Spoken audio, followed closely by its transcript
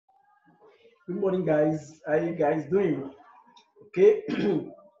Good morning, guys. How you guys doing? Okay.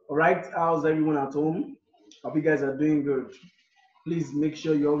 All right. How's everyone at home? Hope you guys are doing good. Please make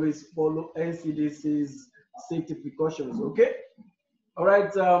sure you always follow NCDC's safety precautions. Okay. All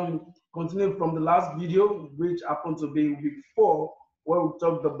right. Continuing from the last video, which happened to be week 4, where we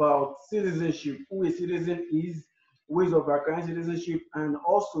talked about citizenship, who a citizen is, ways of acquiring citizenship, and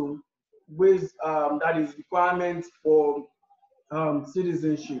also ways that is requirements for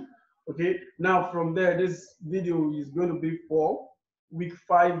citizenship. Okay, now from there, this video is going to be for week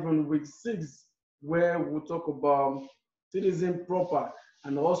 5 and week 6, where we'll talk about citizen proper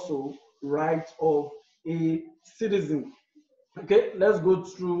and also right of a citizen. Okay, let's go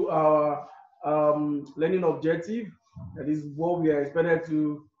through our learning objective. That is what we are expected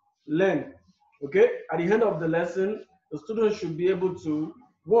to learn. Okay, at the end of the lesson, the student should be able to,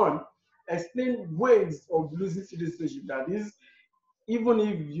 one, explain ways of losing citizenship. That is, even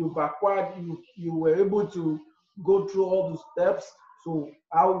if you've acquired, you were able to go through all the steps. So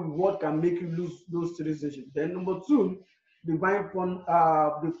how, what can make you lose those citizenship? Then number 2, the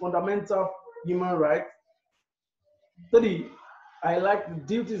fundamental human rights. 3, I like the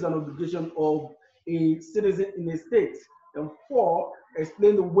duties and obligations of a citizen in a state. And 4,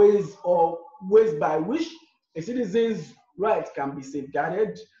 explain the ways by which a citizen's rights can be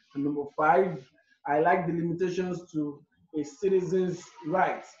safeguarded. And number 5, I like the limitations to a citizen's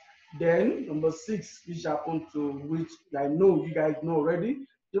rights. Then number 6, which happened to which I know you guys know already,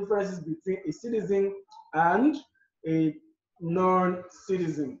 differences between a citizen and a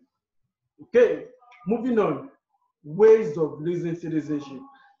non-citizen. Okay, moving on, ways of losing citizenship.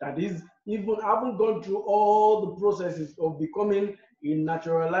 That is, even having gone through all the processes of becoming a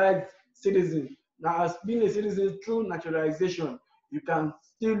naturalized citizen. Now, as being a citizen through naturalization, you can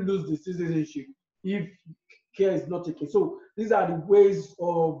still lose the citizenship if care is not taken. So these are the ways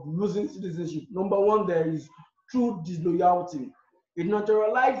of losing citizenship. Number 1, there is through disloyalty. A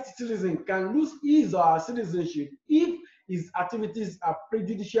naturalized citizen can lose his or her citizenship if his activities are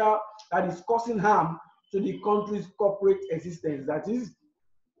prejudicial, that is causing harm to the country's corporate existence. That is,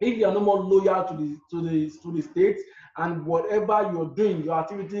 if you are no more loyal to the state, and whatever you're doing, your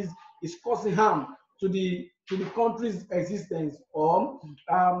activities is causing harm to the country's existence, or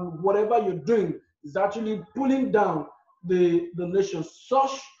whatever you're doing is actually pulling down the nation,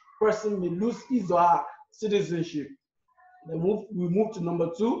 such person may lose his or her citizenship. Then we move to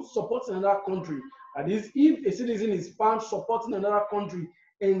number 2, supporting another country. That is, if a citizen is found supporting another country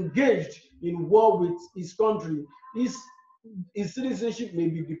engaged in war with his country, his citizenship may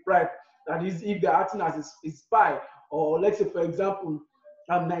be deprived. That is, if they're acting as a spy, or let's say, for example,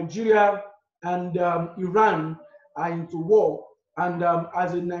 Nigeria and Iran are into war, and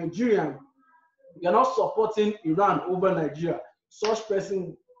as a Nigerian, you're not supporting Iran over Nigeria, such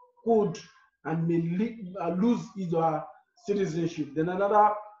person could and may lose his or her citizenship. Then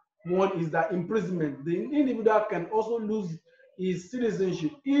another one is that imprisonment. The individual can also lose his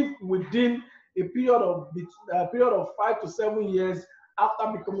citizenship if within a period of 5 to 7 years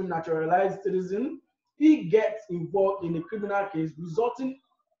after becoming naturalized citizen, he gets involved in a criminal case resulting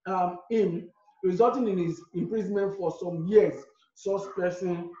in his imprisonment for some years. Such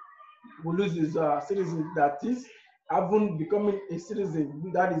person will lose his citizenship. That is, having becoming a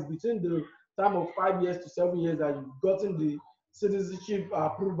citizen, that is between the time of 5 years to 7 years that you've gotten the citizenship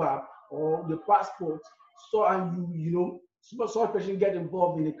approval or the passport. So, and you know, such person get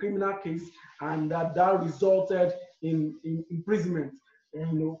involved in a criminal case, and that resulted in imprisonment,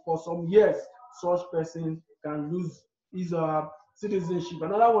 and for some years, such person can lose his citizenship.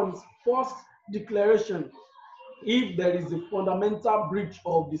 Another one is forced declaration. If there is a fundamental breach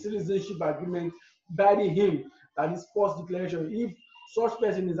of the citizenship agreement by him, that is forced declaration. If such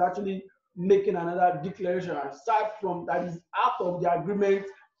person is actually making another declaration aside from that is out of the agreement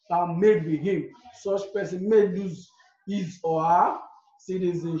made with him, such person may lose his or her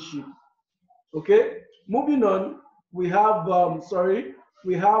citizenship. Okay, moving on, we have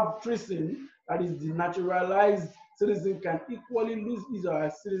we have treason. That is, the naturalized citizen can equally lose his or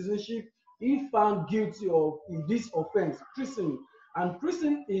her citizenship if found guilty of this offense, treason. And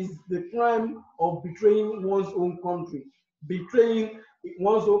treason is the crime of betraying one's own country. Betraying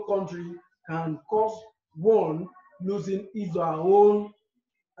one's own country can cause one losing his or her own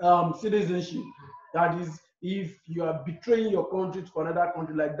citizenship. That is, if you are betraying your country to another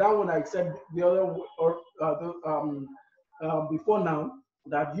country, like that one I said the other before now,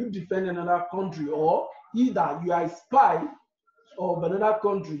 that you defend another country, or either you are a spy of another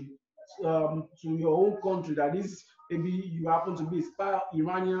country to your own country. That is, maybe you happen to be a spy,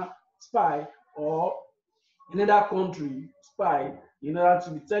 Iranian spy, or another country spy, in order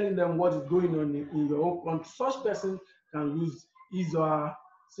to be telling them what is going on in your own country. Such person can lose his or her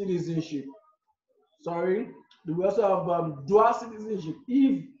citizenship. Sorry, we also have dual citizenship.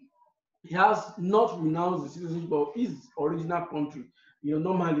 If he has not renounced the citizenship of his original country.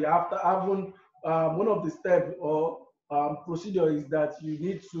 Normally after having one of the steps or procedure is that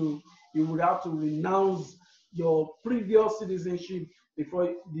you would have to renounce your previous citizenship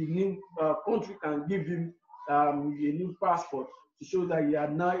before the new country can give him a new passport to show that you are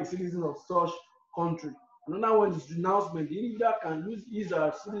now a citizen of such country. Another one is renouncement. The individual can lose his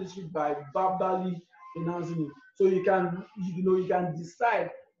citizenship by verbally renouncing it. So you can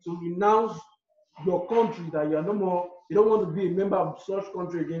decide to renounce your country, that you are no more, you don't want to be a member of such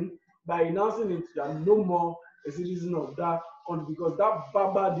country again. By renouncing it, you are no more a citizen of that country, because that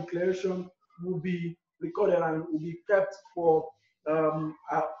verbal declaration will be recorded and will be kept for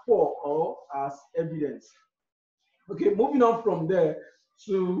or as evidence. Okay, moving on from there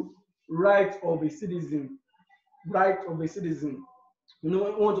to right of a citizen. Right of a citizen. When we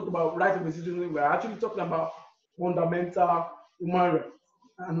want to talk about right of a citizen, we're actually talking about fundamental human rights.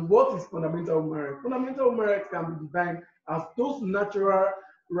 And what is fundamental human rights? Fundamental human rights can be defined as those natural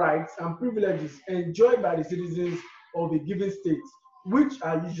rights and privileges enjoyed by the citizens of a given state, which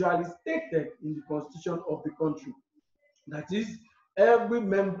are usually stated in the constitution of the country. That is, every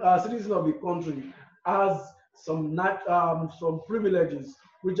citizen of the country has some privileges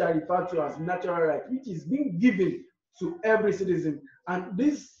which are referred to as natural rights, which is being given to every citizen. And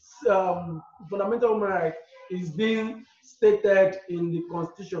this fundamental human right is being stated in the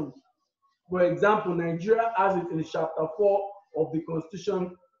constitution. For example, Nigeria has it in Chapter 4 of the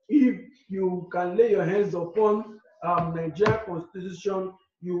Constitution. If you can lay your hands upon Nigeria Constitution,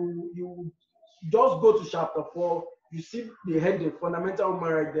 you just go to Chapter 4, you see the heading Fundamental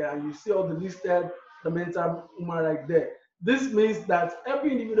Human Right there, and you see all the listed fundamental human right there. This means that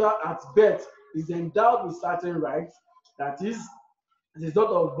every individual at birth is endowed with certain rights. That is, as a result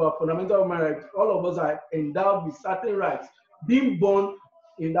of fundamental human rights, all of us are endowed with certain rights being born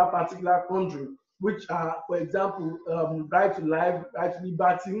in that particular country, which are, for example, right to life, right to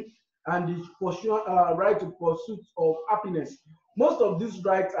liberty, and the right to pursuit of happiness. Most of these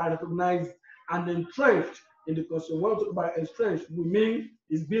rights are recognized and entrenched in the Constitution. When we talk about entrenched, we mean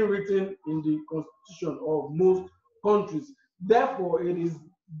it's being written in the Constitution of most countries. Therefore, it is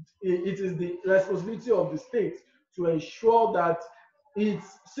the responsibility of the state to ensure that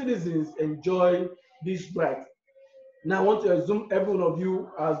its citizens enjoy this right. Now, I want to assume every one of you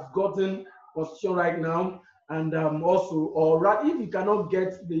has gotten constitution right now, and also, or right, if you cannot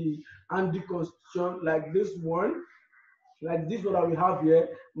get the handy constitution like this one that we have here,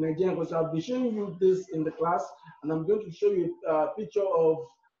 Nigerian constitution, I'll be showing you this in the class, and I'm going to show you a picture of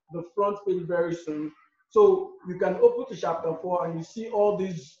the front page very soon. So you can open to Chapter 4 and you see all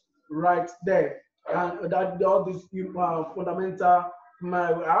these rights there, and that all these fundamental.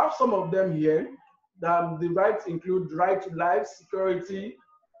 I have some of them here. The rights include right to life, security,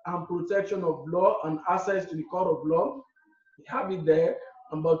 and protection of law, and access to the court of law. We have it there.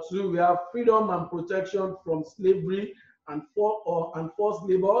 Number 2, we have freedom and protection from slavery and forced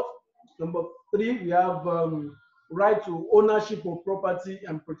labor. Number 3, we have right to ownership of property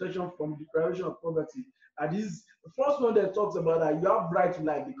and protection from deprivation of property. And this is the first one that talks about that you have right to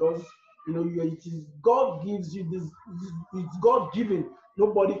life, because it is God gives you this. It's God given.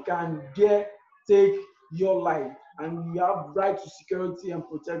 Nobody can dare take your life, and you have right to security and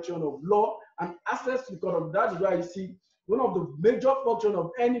protection of law and access to the court of. That is why you see one of the major functions of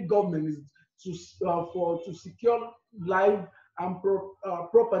any government is to secure life and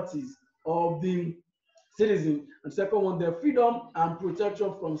properties of the citizen. And second one, the freedom and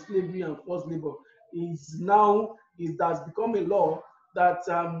protection from slavery and forced labor that's become a law that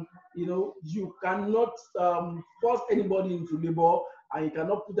you cannot force anybody into labor, and you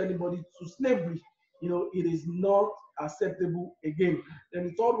cannot put anybody to slavery. It is not acceptable again. Then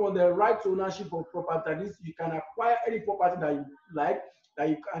the third one, the right to ownership of property. That is, you can acquire any property that you like,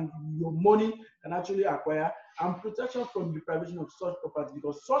 that your money can actually acquire, and protection from deprivation of such property,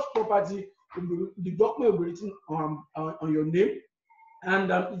 because such property, the document will be written on your name,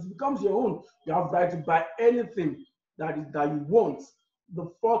 and it becomes your own. You have right to buy anything that you want. The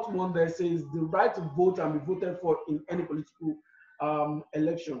fourth one there says the right to vote and be voted for in any political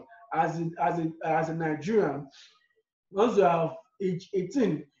election. As a Nigerian, once you have age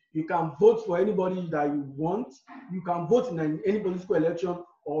 18, you can vote for anybody that you want. You can vote in any political election,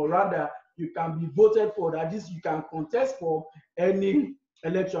 or rather, you can be voted for. That is, you can contest for any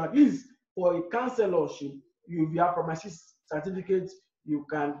election. At least for a councillorship, you have premises certificate. You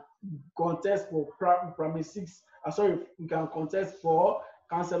can contest for primary six. Sorry, you can contest for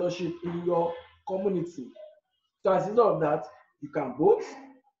councillorship in your community. So as a result of that, you can vote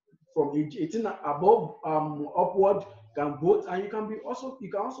from age 18 above upward, you can vote, and you can also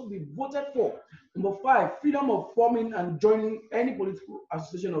be voted for. Number five, freedom of forming and joining any political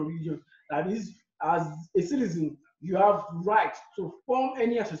association or religion. That is, as a citizen, you have right to form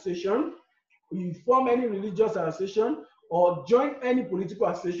any association, you form any religious association, or join any political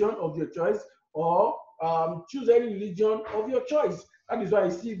association of your choice, or choose any religion of your choice. That is why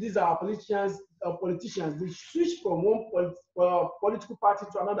you see these are politicians. They switch from one political party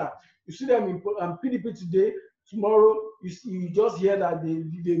to another. You see them in PDP today. Tomorrow, you just hear that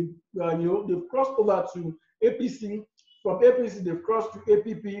they've crossed over to APC. From APC, they've crossed to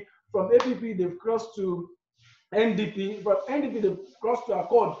APP. From APP, they've crossed to NDP. From NDP, they've crossed to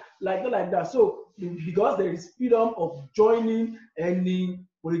Accord, like that. So, because there is freedom of joining any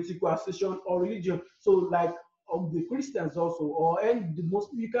political association or religion. So, like of the Christians also, or and the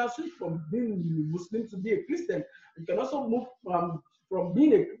Muslim, you can switch from being a Muslim to be a Christian. You can also move from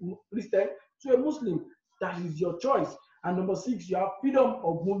being a Christian to a Muslim. That is your choice. And number six, you have freedom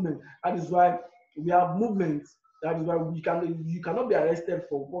of movement. That is why we have movements. That is why you cannot be arrested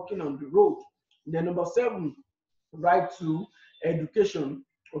for walking on the road. Then number seven, right to education.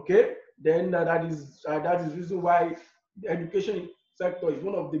 Okay, then that is reason why the education sector is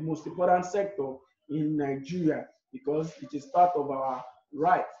one of the most important sector in Nigeria, because it is part of our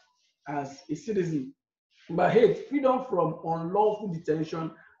right as a citizen. But hey, freedom from unlawful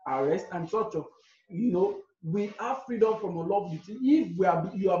detention, arrest, and torture. We have freedom from unlawful detention. If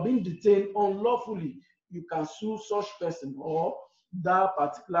you are being detained unlawfully, you can sue such person or that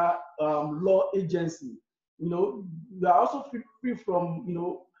particular law agency. You are also free from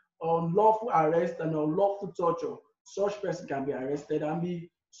unlawful arrest and unlawful torture. Such person can be arrested and be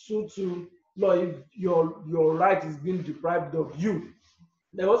sued to law if your right is being deprived of you.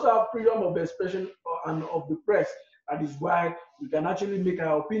 They also have freedom of expression and of the press. That is why we can actually make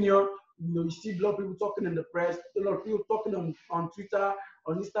our opinion. You see a lot of people talking in the press, a lot of people talking on Twitter,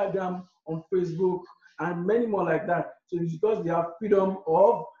 on Instagram, on Facebook, and many more like that. So it's because they have freedom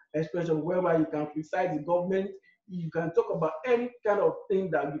of expression, whereby you can criticize the government, you can talk about any kind of thing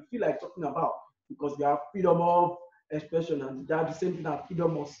that you feel like talking about, because you have freedom of expression, and that the same thing as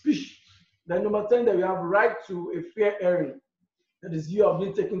freedom of speech. Then number 10, that we have right to a fair hearing. That is, you have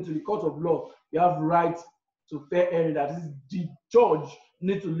been taken to the court of law. You have right to fair hearing. That is, the judge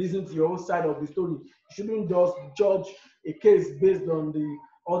need to listen to your own side of the story. You shouldn't just judge a case based on the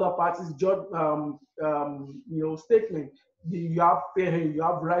other party's statement. You have fair hearing. You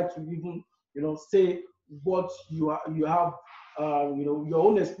have right to even say what you have your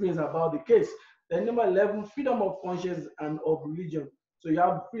own experience about the case. Then number 11, freedom of conscience and of religion. So you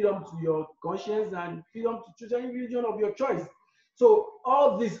have freedom to your conscience and freedom to choose any religion of your choice. So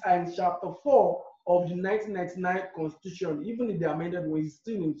all these are in chapter 4 of the 1999 Constitution. Even if the amended one is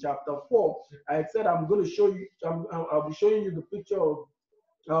still in chapter 4. I said I'm going to show you. I'll be showing you the picture of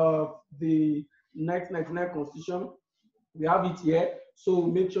the 1999 Constitution. We have it here. So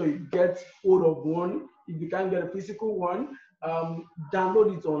make sure you get hold of one. If you can't get a physical one,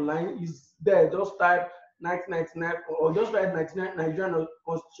 download it online. It's there. Just type 1999 or just write 99 Nigerian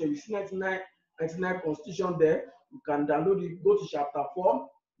Constitution. You see 1999 Constitution there. You can download it. Go to chapter 4.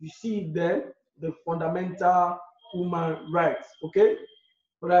 You see it there. The fundamental human rights. Okay.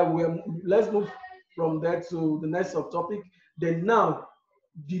 All right. Let's move from there to the next subtopic. Then now,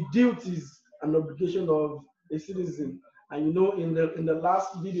 the duties and obligation of a citizen. And in the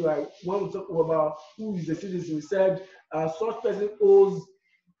last video, when we talked about who is a citizen, we said such person owes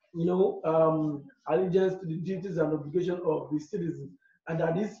allegiance to the duties and obligation of the citizen, and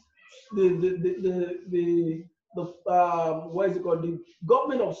that is the what is it called? The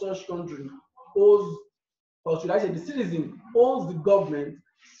government of such country owes, or should I say, the citizen owes the government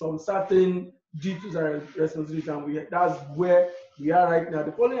some certain duties and responsibilities, and that's where we are right now.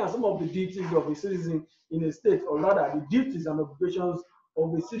 The following are some of the duties of a citizen in a state, or rather, the duties and obligations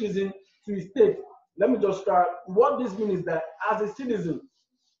of a citizen to a state. Let me just start. What this means is that as a citizen,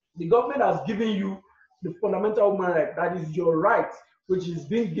 the government has given you the fundamental human right, that is your right, which is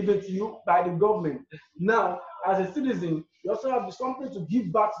being given to you by the government. Now, as a citizen, you also have something to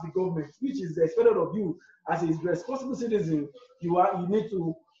give back to the government, which is expected of you as a responsible citizen. You need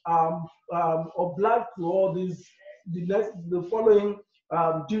to oblige to all these the following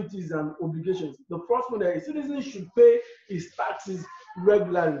duties and obligations. The first one, that a citizen should pay his taxes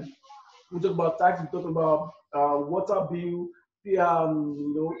regularly. We talk about tax. We talk about water bill,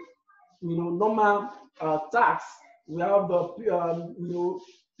 normal tax. We have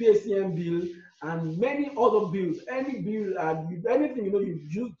PACM bill, and many other bills. Any bill, anything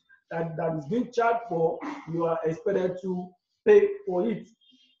you've used that is being charged for, you are expected to pay for it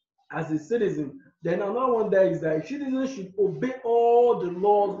as a citizen. Then another one there is that citizens should obey all the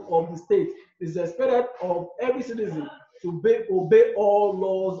laws of the state. It's expected of every citizen to obey all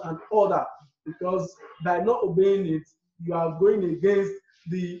laws and order, because by not obeying it, you are going against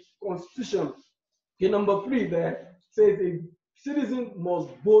the constitution. Okay, number 3 there says a citizen must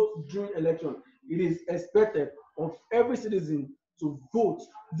vote during election. It is expected of every citizen to vote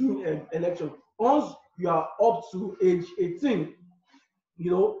during an election. Once you are up to age 18,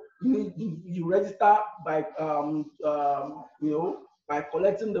 you register by by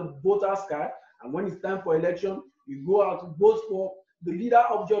collecting the voters card, and when it's time for election, you go out to vote for the leader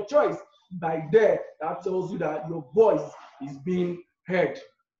of your choice. By there, that tells you that your voice is being heard.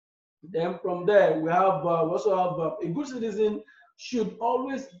 Then from there, we also have a good citizen should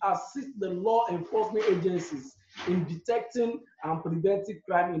always assist the law enforcement agencies in detecting and preventing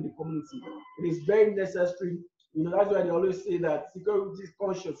crime in the community. It is very necessary. That's why they always say that security is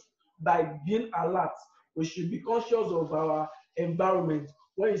conscious. By being alert, we should be conscious of our environment.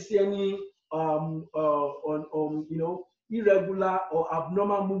 When you see any irregular or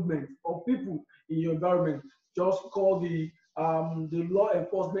abnormal movement of people in your environment, just call the law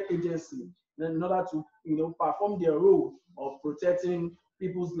enforcement agency in order to perform their role of protecting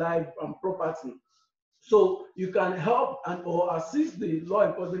people's life and property. So you can help and or assist the law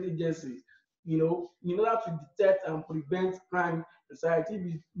enforcement agencies, in order to detect and prevent crime in society. If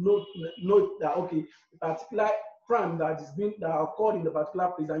you note that, okay, a particular crime that occurred in the particular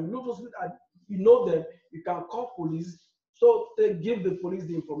place, and you know them, you can call police, so they give the police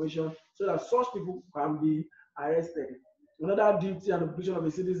the information so that such people can be arrested. Another duty and obligation of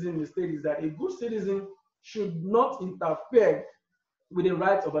a citizen in the state is that a good citizen should not interfere with the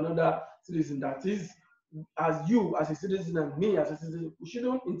rights of another citizen. That is, as you as a citizen and me as a citizen, we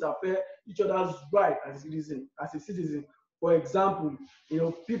shouldn't interfere each other's right as a citizen. For example,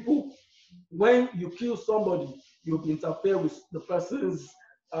 people, when you kill somebody, you interfere with the person's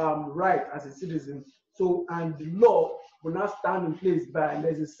right as a citizen. So, and the law will not stand in place by. And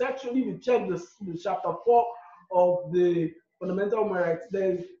there's a section, if you check the chapter 4 of the fundamental human rights,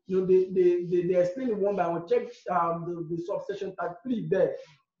 there's they explain it one by one. Check the subsection 3 there.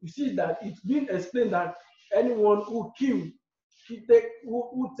 You see that it's been explained that anyone who kills,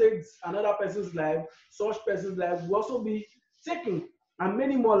 who takes another person's life, such person's life will also be taken, and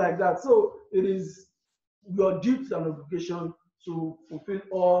many more like that. So it is your duty and obligation to fulfill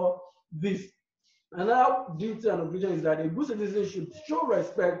all this. Another duty and obligation is that a good citizen should show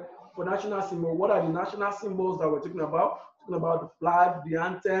respect for national symbols. What are the national symbols that we're talking about? We're talking about the flag, the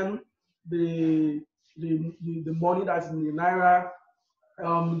anthem, the money that's in the naira,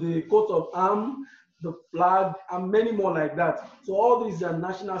 the coat of arms, the flag, and many more like that. So all these are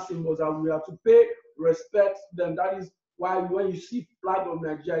national symbols, and we have to pay respect to them. That is why when you see flag of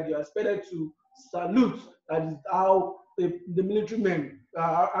Nigeria, you are expected to salute. That is how the military men,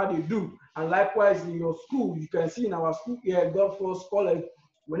 how they do. And likewise in your school, you can see in our school here, God Force College,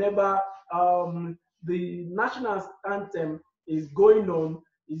 whenever the national anthem is going on,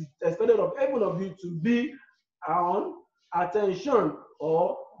 it's expected of every one of you to be on attention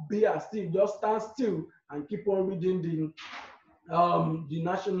or be as still, just stand still and keep on reading the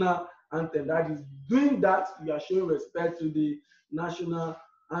national anthem. That is, doing that, you are showing respect to the national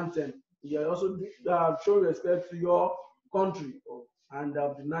anthem. You are also showing respect to your country and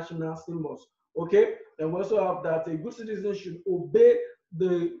the national symbols. Okay, then we also have that a good citizen should obey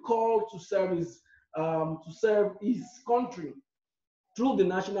the call to service, to serve his country through the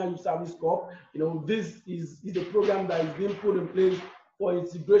National Youth Service Corps. This is a program that is being put in place for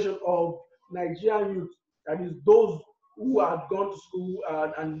integration of Nigerian youth, that is those who have gone to school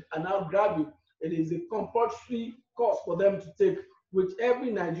and now graduate. It is a compulsory course for them to take, which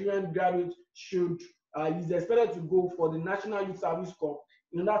every Nigerian graduate should is expected to go for the National Youth Service Corps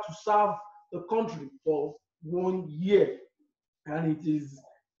in order to serve the country for 1 year, and it is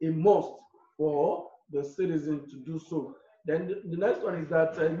a must for the citizen to do so. Then the next one is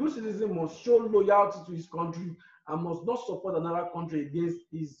that a good citizen must show loyalty to his country and must not support another country against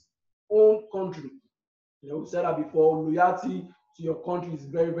his own country. We said that before, loyalty to your country is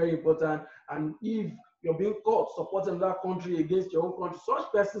very, very important. And if you're being caught supporting another country against your own country,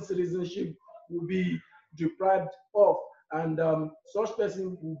 such person's citizenship will be deprived of, and such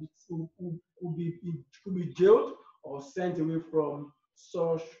person will be jailed or sent away from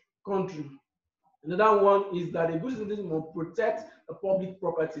such country. Another one is that a good citizen must protect the public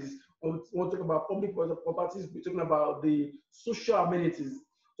properties. When we talk about public properties, we're talking about the social amenities.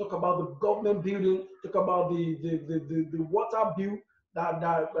 talk about the government building, talk about the water bill,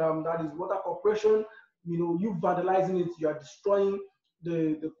 that is water corporation. You vandalizing it, you are destroying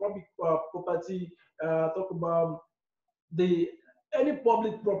the public property. Talk about the any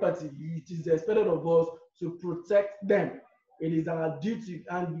public property. It is expected of us to protect them. It is our duty,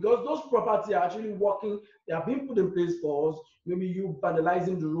 and because those property are actually working, they are being put in place for us. Maybe you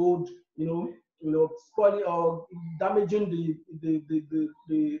vandalizing the road, spoiling or damaging the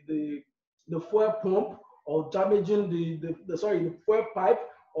fuel pump, or damaging the fuel pipe,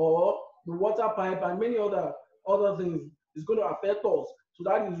 or the water pipe, and many other things is going to affect us. So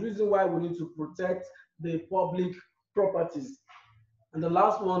that is the reason why we need to protect the public properties. And the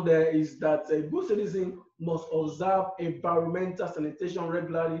last one there is that a good citizen must observe environmental sanitation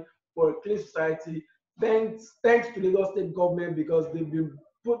regularly for a clean society. Thanks to Lagos State government, because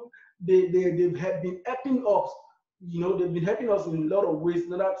put they've been helping us. They've been helping us in a lot of ways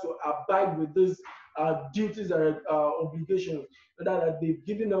in order to abide with these duties and obligations that they've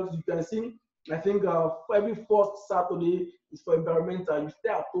given us. You can see, I think every first Saturday is for environmental. You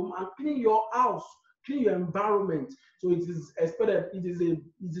stay at home and clean your house, clean your environment. So it is expected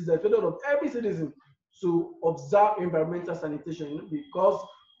of every citizen to observe environmental sanitation, because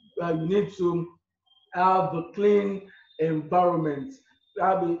you need to have a clean environment.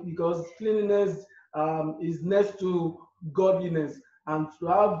 Because cleanliness is next to godliness, and to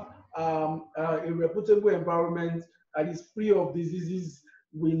have a reputable environment that is free of diseases,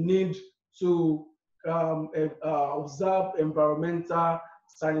 we need to observe environmental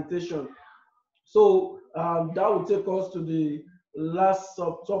sanitation. So that will take us to the last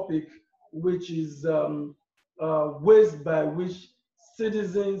subtopic, which is ways by which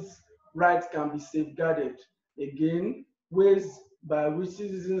citizens' rights can be safeguarded. Again, ways by which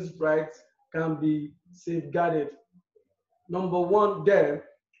citizens' rights can be safeguarded. Number one there,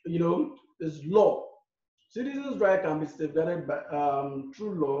 is law. Citizens' rights can be safeguarded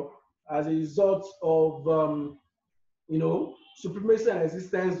through law as a result of supremacy and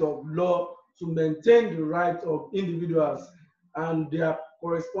existence of law to maintain the rights of individuals and their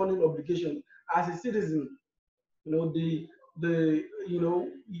corresponding obligation as a citizen. We are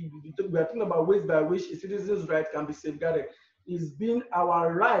talking about ways by which a citizen's right can be safeguarded. It's been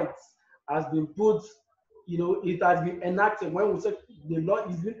our rights has been put, it has been enacted. When we say the law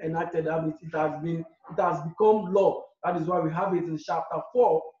is being enacted, that means it has become law. That is why we have it in chapter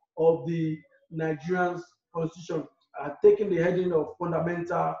 4 of the Nigerian constitution, taking the heading of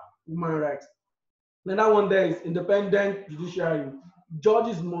fundamental human rights. Another one there is independent judiciary.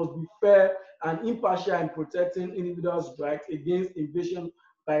 Judges must be fair and impartial in protecting individuals' rights against invasion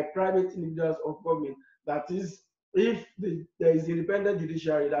by private individuals or government. That is, if there is independent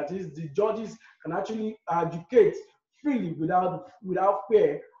judiciary, that is, the judges can actually adjudicate freely without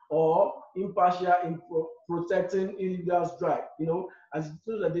fear, or impartial in protecting individuals' rights. As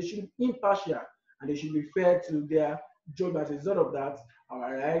so that they should be impartial and they should be fair to their judgment. As a result of that,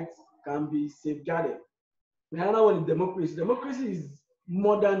 our rights can be safeguarded. Another one is democracy. Democracy is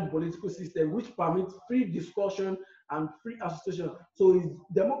modern political system which permits free discussion and free association. So is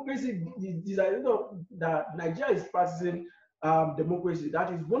democracy is that Nigeria is practicing democracy.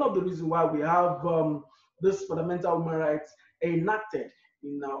 That is one of the reasons why we have this fundamental human rights enacted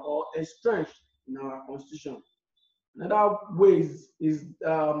or entrenched in our constitution. Another ways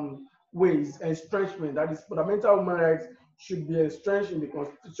entrenchment. That is, fundamental human rights should be entrenched in the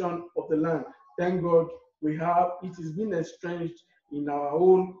constitution of the land. Thank God we have it is being entrenched in our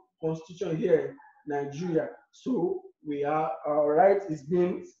own constitution here, Nigeria. So our right is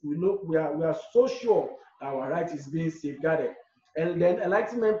being we are so sure our right is being safeguarded. And then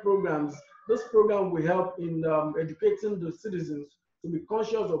enlightenment programs. This program will help in educating the citizens to be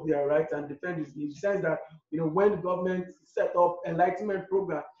conscious of their rights and defend it. In the sense that when the government set up enlightenment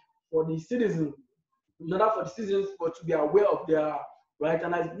program for the citizens, in order for the citizens to be aware of their right,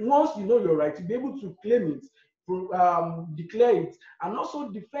 and once you know your right, to be able to claim it, declare it, and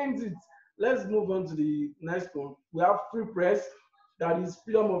also defend it. Let's move on to the next one. We have free press. That is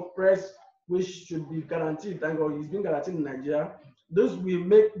freedom of press, which should be guaranteed. Thank God it's been guaranteed in Nigeria. This will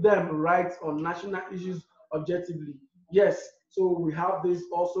make them write on national issues objectively. Yes, so we have this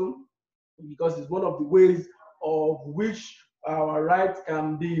also, because it's one of the ways of which our rights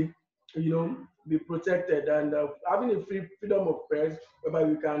can be protected, and having a freedom of press whereby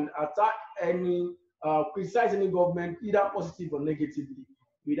we can attack criticize any government either positive or negatively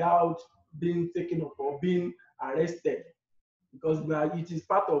without being taken up or being arrested, because it is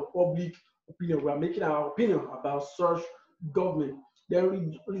part of public opinion. We are making our opinion about such government. The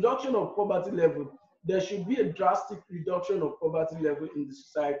reduction of poverty level. there should be a drastic reduction of poverty level in the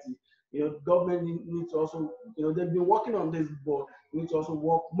society. Government needs to also, they've been working on this, but need to also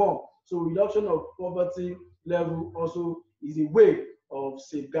work more. So reduction of poverty level also is a way of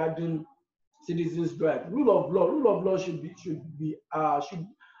safeguarding citizens' rights. Rule of law should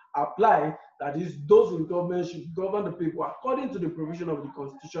apply. That is, those in government should govern the people according to the provision of the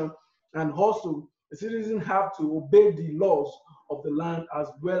constitution, and also the citizens have to obey the laws of the land as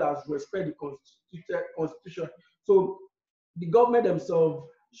well as respect the constitution. So the government themselves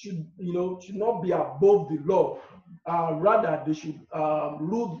should not be above the law. Rather, they should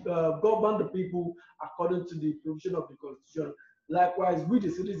govern the people according to the provision of the constitution. Likewise, we the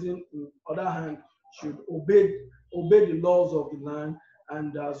citizen, on the other hand, should obey the laws of the land,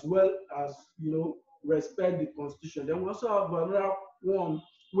 and as well as respect the constitution. Then we also have another one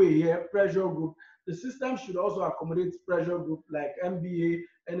way here: pressure group. The system should also accommodate pressure group like MBA,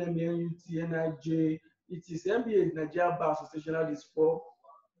 NMA, NUT, NIJ. It is MBA is Nigeria Bar Association, that is for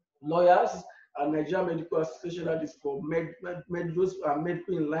lawyers, and Nigeria Medical Association, that is for those who are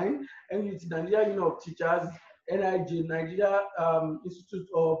medical in line, NUT, Nigeria Union of Teachers, NIJ, Nigeria Institute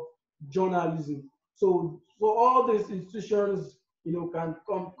of Journalism. So all these institutions, can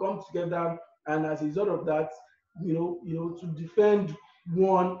come together, and as a result of that, to defend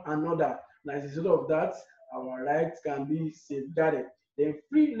one another. And as a result of that, our rights can be safeguarded. Then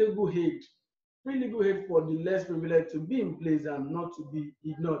free legal aid for the less privileged to be in place and not to be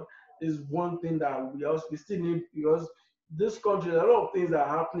ignored is one thing that we still need, because this country, a lot of things are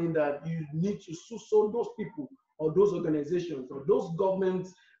happening that you need to sue those people or those organizations or those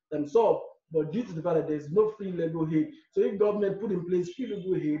governments themselves. But due to the fact that there's no free legal aid, so if government put in place free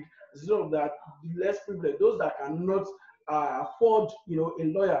legal aid, instead of that, the less privileged, those that cannot afford, a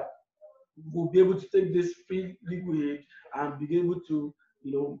lawyer, will be able to take this free legal aid and be able to,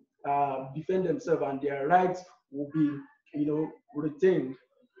 defend themselves, and their rights will be, retained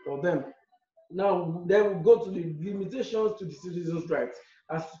for them. Now, then we go to the limitations to the citizens' rights.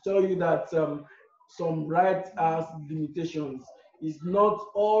 As to tell you that some rights has limitations. It's not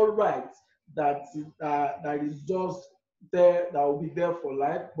all rights that is just there, that will be there for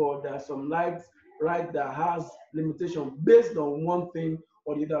life, but there are some rights that has limitation based on one thing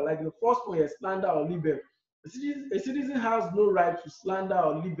or the other. Like the first one is slander or libel. A citizen has no right to slander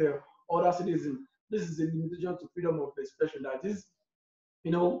or libel other citizens. This is a limitation to freedom of expression. That is,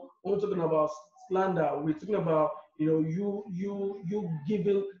 when we're talking about slander, we're talking about, you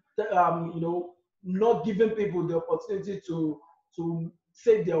giving, not giving people the opportunity to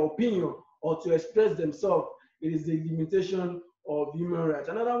say their opinion or to express themselves. It is a limitation of human rights.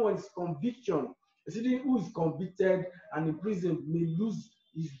 Another one is conviction. A citizen who is convicted and imprisoned may lose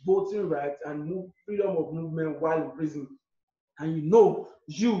his voting rights and freedom of movement while in prison. And that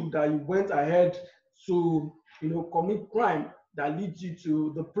you went ahead to commit crime that leads you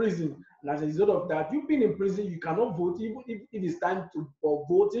to the prison, and as a result of that, you've been in prison, you cannot vote even if it's time for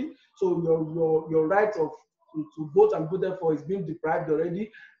voting. So your right to vote and vote therefore is being deprived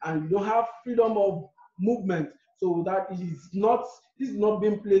already, and you don't have freedom of movement. So that this is not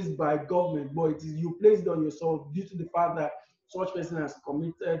being placed by government, but it is you placed on yourself due to the fact that such person has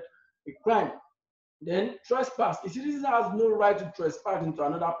committed a crime. Then trespass. A citizen has no right to trespass into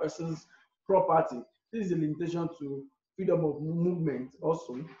another person's property. This is a limitation to freedom of movement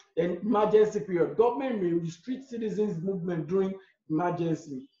also. Then emergency period. Government may restrict citizens' movement during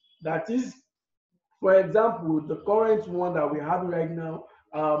emergency. That is, for example, the current one that we're having right now,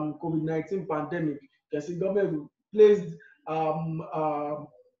 COVID-19 pandemic. The government placed on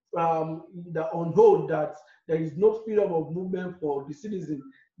hold that there is no freedom of movement for the citizen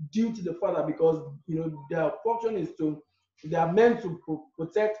due to the fact that, because their function is they are meant to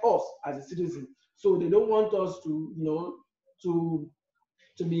protect us as a citizen. So they don't want us to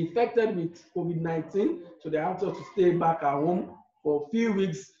be infected with COVID-19, so they have to stay back at home for a few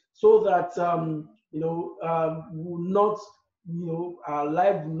weeks, so that will not, our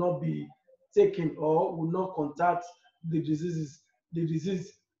life will not be taken or will not contact the disease,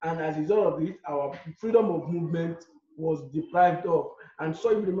 and as a result of it, our freedom of movement was deprived of. And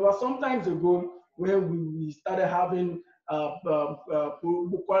so you remember sometimes ago when we started having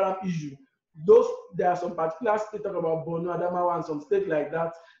Boko Haram issue, there are some particular states, talk about Borno, Adamawa, and some states like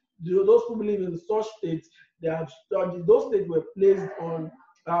that. Those who live in such states, those states were placed on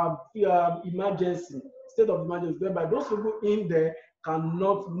emergency, state of emergency, whereby those people in there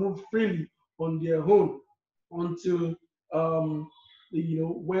cannot move freely on their own until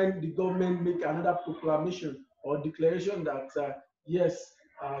when the government make another proclamation or declaration that yes,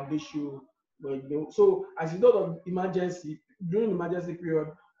 they should. So as a result of emergency, during the emergency period,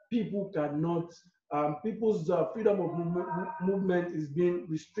 people cannot people's freedom of movement is being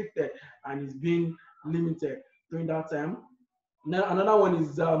restricted and is being limited during that time. Now, another one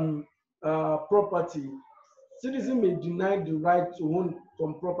is property. Citizens may deny the right to own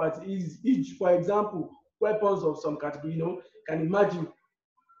some property. Is each, for example, weapons of some category. Can imagine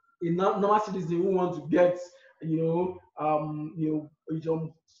a normal citizen who wants to get, some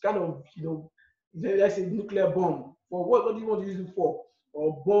kind of, let's say nuclear bomb. For what do you want to use it for?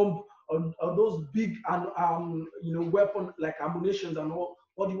 Or bomb, or those big and weapon like ammunitions and all.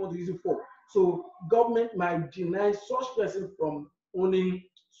 What do you want to use it for? So government might deny such person from owning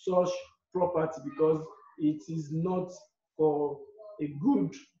such property because it is not for a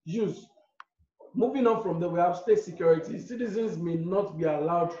good use. Moving on from there, we have state security. Citizens may not be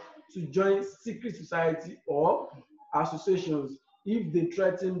allowed to join secret society or associations if they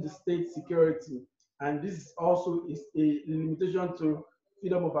threaten the state security. And this also is a limitation to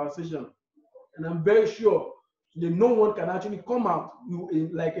freedom of association. And I'm very sure that no one can actually come out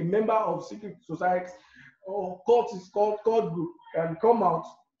like a member of secret society or cult group can come out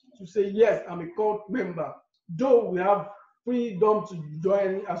to say, yes, I'm a cult member. Though we have freedom to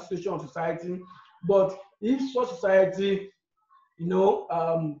join association or society, but if such society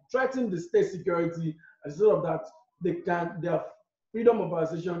threaten the state security, as a result of that, their freedom of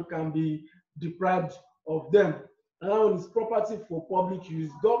association can be deprived of them. Another one is property for public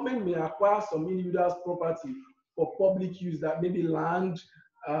use. Government may acquire some individuals' property for public use, that may be land,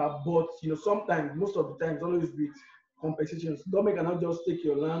 but sometimes, most of the time, it's always with compensations. Government cannot just take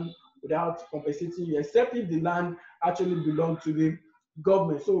your land without compensating you, except if the land actually belongs to the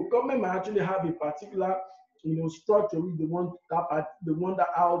government. So government might actually have a particular structure which they want they want that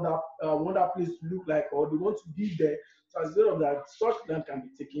how that want that place to look like, or they want to be there. So as a result of that, such land can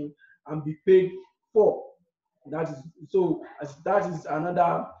be taken and be paid for. That is so. As that is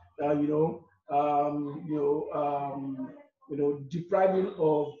another, depriving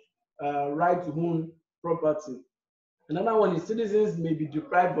of right to own property. Another one is citizens may be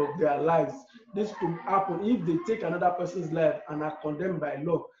deprived of their lives. This could happen if they take another person's life and are condemned by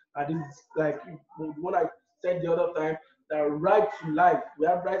law. And it's like what I said the other time, that right to life, we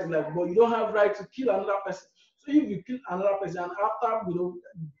have right to life, but you don't have right to kill another person. So if you kill another person, and after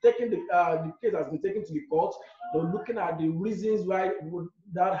taking the case has been taken to the court, they're looking at the reasons why would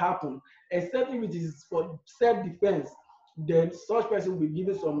that happen. Except if it is for self-defense, then such person will be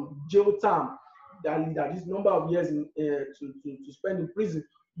given some jail time, that is number of years to spend in prison.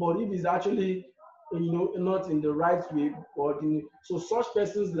 But if it's actually not in the right way, so such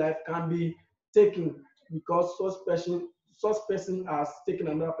person's life can be taken because such person has taken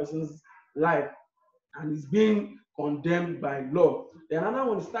another person's life and is being condemned by law. Then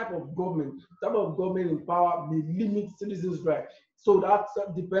another one is type of government. Type of government in power may limit citizens' right. So that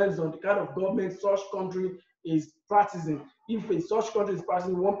depends on the kind of government such country is practicing. If a such country is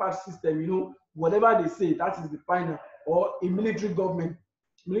practicing one party system, whatever they say, that is the final. Or a military government.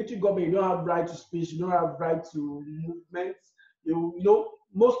 Military government, you don't have right to speech, you don't have right to movement.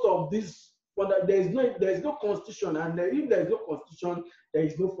 Most of this, there is no constitution, and if there is no constitution, there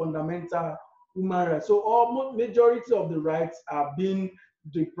is no fundamental human rights. So almost majority of the rights are being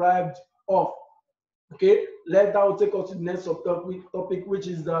deprived of. Okay, that will take us to the next topic, which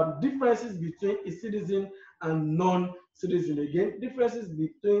is the differences between a citizen and non-citizen. Again, differences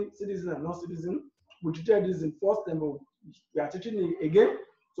between citizen and non-citizen. We treated this in first term, but we are teaching it again.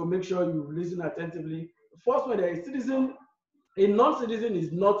 So make sure you listen attentively. First one, there is citizen. A non-citizen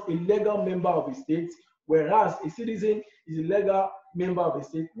is not a legal member of a state, whereas a citizen is a legal member of a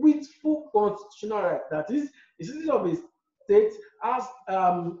state with full constitutional right. That is, a citizen of a state has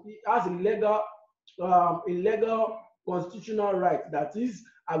a legal constitutional right. That is,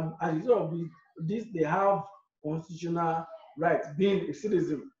 as a result of this, they have constitutional rights being a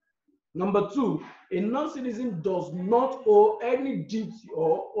citizen. Number two, a non-citizen does not owe any duty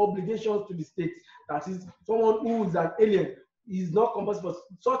or obligations to the state. That is, someone who is an alien is not compulsory for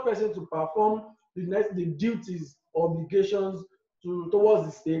such person to perform the duties or obligations towards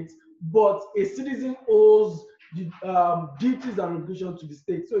the state, but a citizen owes the duties and obligations to the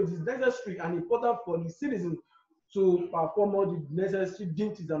state. So it is necessary and important for the citizen to perform all the necessary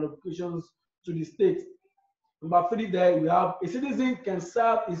duties and obligations to the state. Number three, there you have a citizen can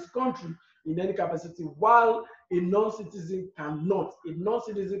serve his country in any capacity, while a non-citizen cannot. A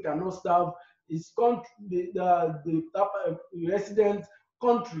non-citizen cannot serve his country, the resident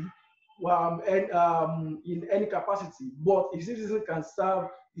country, in any capacity, but a citizen can serve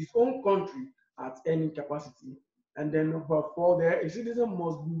his own country at any capacity. And then number four, there a citizen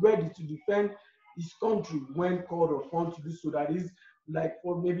must be ready to defend his country when called upon to do so. That is, like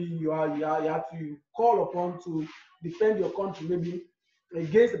for maybe you have to call upon to defend your country, maybe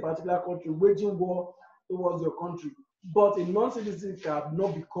against a particular country, waging war towards your country. But a non-citizen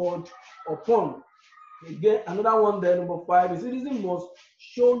cannot be called upon. Again, another one there, number five, a citizen must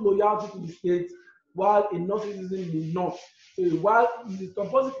show loyalty to the state while a non-citizen may not. So while it is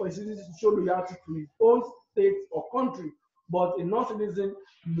compulsory for a citizen to show loyalty to his own state or country, but a non-citizen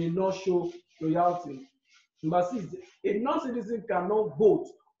may not show loyalty. Number six, a non-citizen cannot vote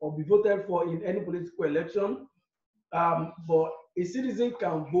or be voted for in any political election, but a citizen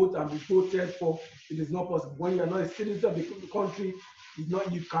can vote and be voted for. It is not possible. When you are not a citizen of the country, it's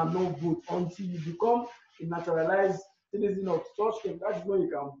not, you cannot vote until you become a naturalized citizen of such country. That is when you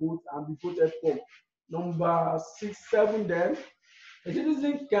can vote and be voted for. Number six, seven, then a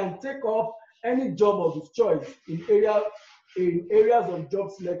citizen can take up any job of his choice in areas of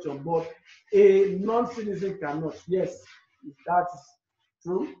job selection, but a non-citizen cannot. Yes, that is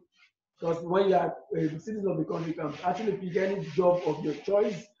true. Because when you are a citizen of the country, you can actually pick any job of your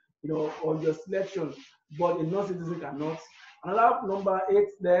choice, or your selection, but a non-citizen cannot. Another number eight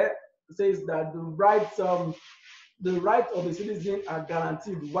there says that the rights of the citizen are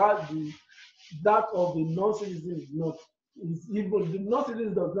guaranteed, while that of the non-citizen is not. Is even the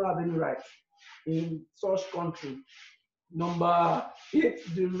non-citizen does not have any rights in such country. Number eight,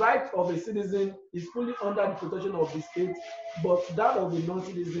 the right of a citizen is fully under the protection of the state, but that of a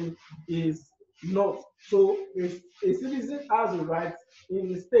non-citizen is not. So a citizen has a right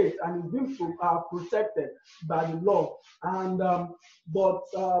in the state and is being protected by the law, and but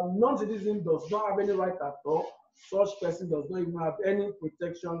non-citizen does not have any right at all. Such person does not even have any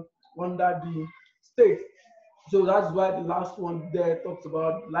protection under the state. So that's why the last one there talks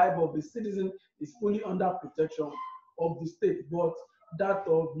about life of the citizen is fully under protection of the state, but that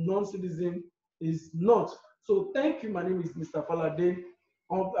of non-citizen is not. So thank you. My name is Mr. Falade.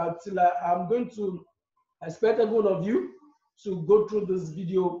 I'm going to expect every one of you to go through this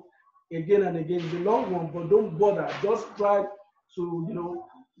video again and again. It's a long one, but don't bother. Just try to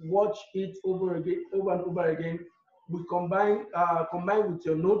watch it over and over again. We combine with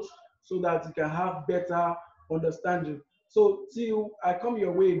your notes so that you can have better understanding. So till I come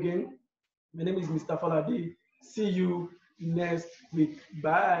your way again, my name is Mr. Falade. See you next week.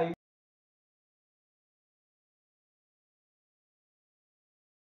 Bye.